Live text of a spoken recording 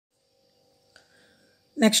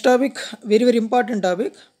Next topic, very important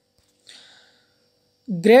topic,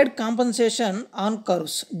 grade compensation on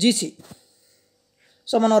curves, GC.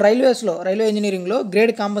 So మనం railway ఇంజనీరింగ్లో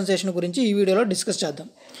grade compensation గురించి ఈ వీడియోలో డిస్కస్ చేద్దాం.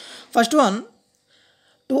 First one,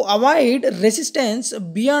 to avoid resistance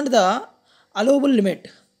beyond the allowable limit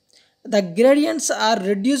the gradients are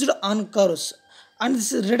reduced on curves and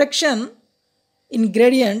this reduction in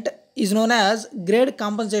gradient is known as grade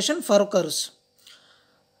compensation for curves.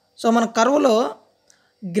 So మన కర్వ్లో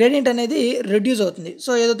gradient అనేది reduce అవుతుంది. So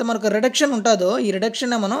ఏదైతే మనకు reduction ఉంటుందో ఈ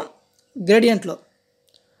reduction మనం గ్రేడియంట్లో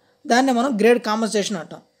దాన్ని మనం గ్రేడ్ కాంపన్సేషన్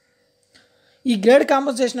అంటాం. ఈ గ్రేడ్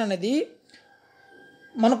కాంపన్సేషన్ అనేది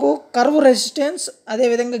మనకు కర్వ్ రెసిస్టెన్స్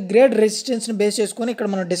అదేవిధంగా గ్రేడ్ రెసిస్టెన్స్ని బేస్ చేసుకొని ఇక్కడ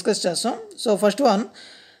మనం డిస్కస్ చేస్తాం. So first one,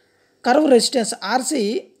 curve resistance RC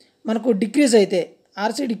మనకు డిక్రీజ్ అయితే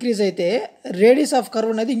రేడియస్ ఆఫ్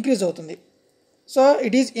కర్వ్ అనేది ఇంక్రీజ్ అవుతుంది. So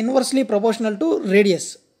it is inversely proportional to radius.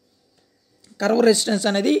 Curve resistance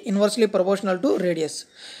అనేది inversely proportional to radius.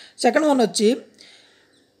 Second one వచ్చి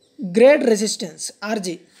గ్రేడ్ రెసిస్టెన్స్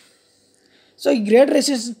ఆర్జీ. సో ఈ grade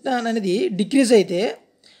resistance అనేది decrease అయితే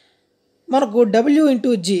మనకు W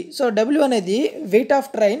into G. So W అనేది weight of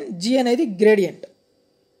train, G అనేది gradient.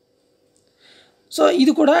 So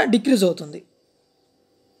ఇది కూడా డిక్రీజ్ అవుతుంది.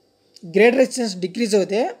 గ్రేడ్ రెసిస్టెన్స్ డిక్రీజ్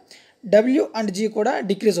అయితే డబ్ల్యూ అండ్ జీ కూడా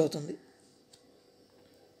డిక్రీజ్ అవుతుంది.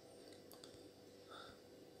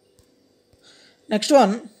 Next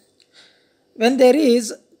one, when there is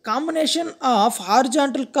combination of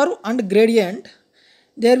horizontal curve and gradient,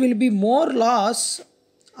 there will be more loss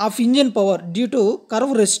of engine power due to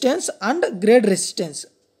curve resistance and grade resistance.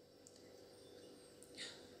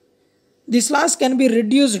 This loss can be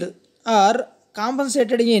reduced or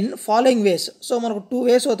compensated in following ways. So మనకు 2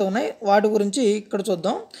 ways అవుతున్నాయి, వాటి గురించి ఇక్కడ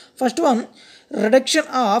చూద్దాం. First one, reduction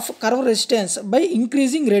of curve resistance by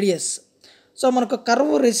increasing radius. So మనకు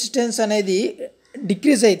curve resistance అనేది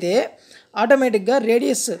decrease అయితే ఆటోమేటిక్గా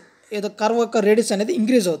రేడియస్ ఏదో కర్వ్ యొక్క రేడియస్ అనేది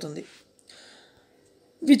ఇంక్రీజ్ అవుతుంది.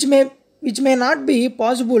 Which may not be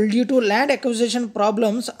possible due to land acquisition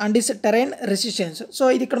problems and is terrain resistance. So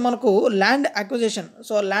ఇది ఇక్కడ మనకు ల్యాండ్ అక్విజిషన్,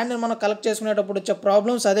 సో ల్యాండ్ని మనం కలెక్ట్ చేసుకునేటప్పుడు వచ్చే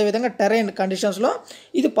ప్రాబ్లమ్స్, అదేవిధంగా టెరైన్ కండిషన్స్లో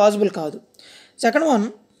ఇది పాసిబుల్ కాదు. Second one,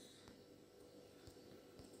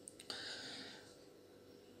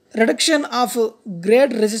 reduction of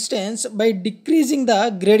grade resistance by decreasing the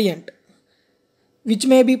gradient, which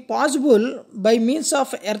may be possible by means of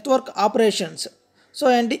earthwork operations. So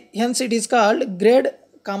and hence it is called grade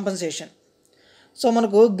compensation. So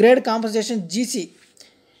manaku grade compensation GC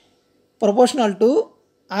proportional to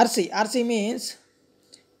RC. RC means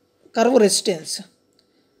curve resistance.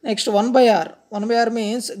 Next 1 by R. 1 by R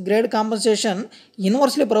means grade compensation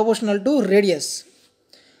inversely proportional to radius.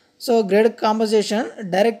 So grade compensation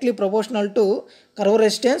directly proportional to curve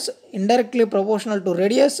resistance, indirectly proportional to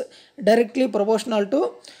radius, directly proportional to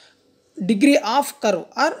degree of curve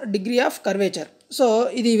or degree of curvature. So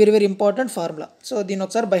ఇది very important formula. So దీన్ని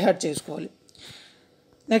ఒకసారి by heart చేసుకోవాలి.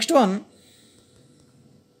 Next one,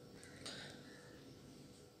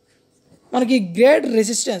 మనకి grade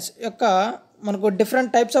resistance యొక్క మనకు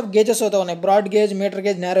different types of gauges అవుతా ఉన్నాయి, broad gauge, metre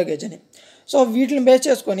gauge, narrow gauge అని. సో వీటిని బేస్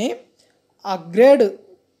చేసుకొని ఆ గ్రేడ్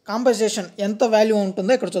కాంపన్సేషన్ ఎంత వాల్యూ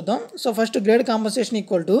ఉంటుందో ఇక్కడ చూద్దాం. So first grade compensation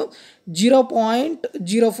equal to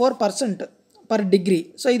 0.04% per degree.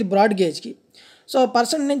 So ఇది బ్రాడ్ గేజ్కి. సో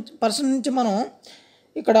పర్సెంట్ నుంచి మనం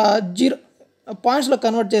ఇక్కడ పాయింట్స్లో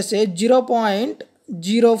కన్వర్ట్ చేస్తే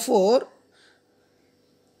 0.04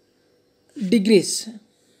 డిగ్రీస్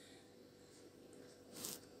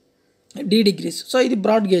డిగ్రీస్. సో ఇది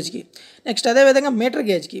బ్రాడ్ గేజ్కి. నెక్స్ట్ అదేవిధంగా మీటర్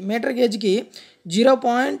గేజ్కి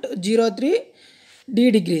 0.03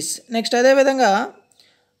 డిగ్రీస్. నెక్స్ట్ అదేవిధంగా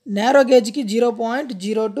నేరో గేజ్కి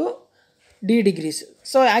 0.02 డిగ్రీస్.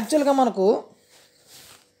 సో యాక్చువల్గా మనకు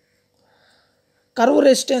కర్వ్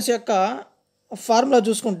రెసిస్టెన్స్ యొక్క ఫార్ములా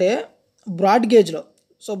చూసుకుంటే broad గేజ్లో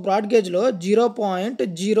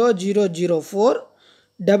 0.0004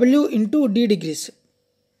 W into degrees,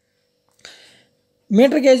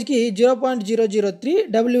 metre గేజ్కి 0.003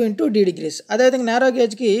 W into degrees, అదేవిధంగా narrow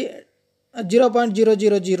గేజ్కి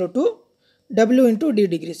 0.0002 W into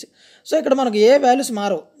degrees. So ఇక్కడ మనకు ఏ వాల్యూస్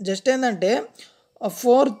మారవు, జస్ట్ ఏంటంటే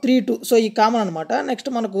 432. సో ఈ కామన్ అనమాట. నెక్స్ట్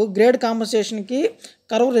మనకు గ్రేడ్ కాంపన్సేషన్కి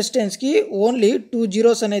కర్వ్ రెసిస్టెన్స్కి ఓన్లీ 2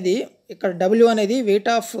 జీరోస్ అనేది, ఇక్కడ డబ్ల్యూ అనేది weight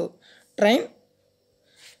of train,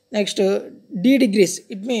 next degrees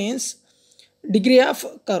it means degree of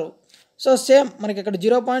curve. So same మనకి ఇక్కడ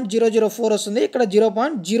 0.004 వస్తుంది, ఇక్కడ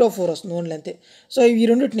 0.04 వస్తుంది ఓన్లీ అంతే. సో ఈ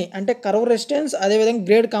రెండింటిని అంటే కర్వ్ రెసిస్టెన్స్ అదేవిధంగా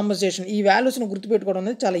గ్రేడ్ కాంపన్సేషన్ ఈ వాల్యూస్ని గుర్తుపెట్టుకోవడం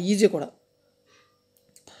అనేది చాలా ఈజీ కూడా.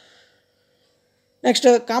 Next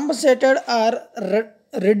compensated or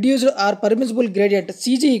reduced or permissible gradient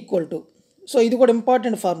CG equal to. So ఇది కూడా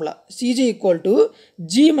important formula, CG equal to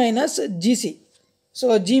G minus GC. So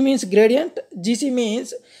G means gradient, GC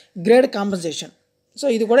means grade compensation. So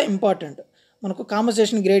ఇది కూడా important. మనకు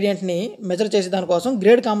కాంపన్సేషన్ గ్రేడియంట్ని మెజర్ చేసే దానికోసం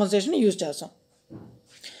grade compensation use చేస్తాం.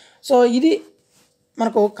 So ఇది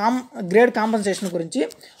మనకు గ్రేడ్ కాంపన్సేషన్ గురించి.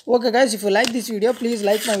 Okay guys, if you like this video please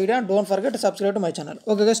like my video and don't forget to subscribe to my channel.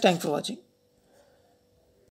 Okay guys, thanks for watching.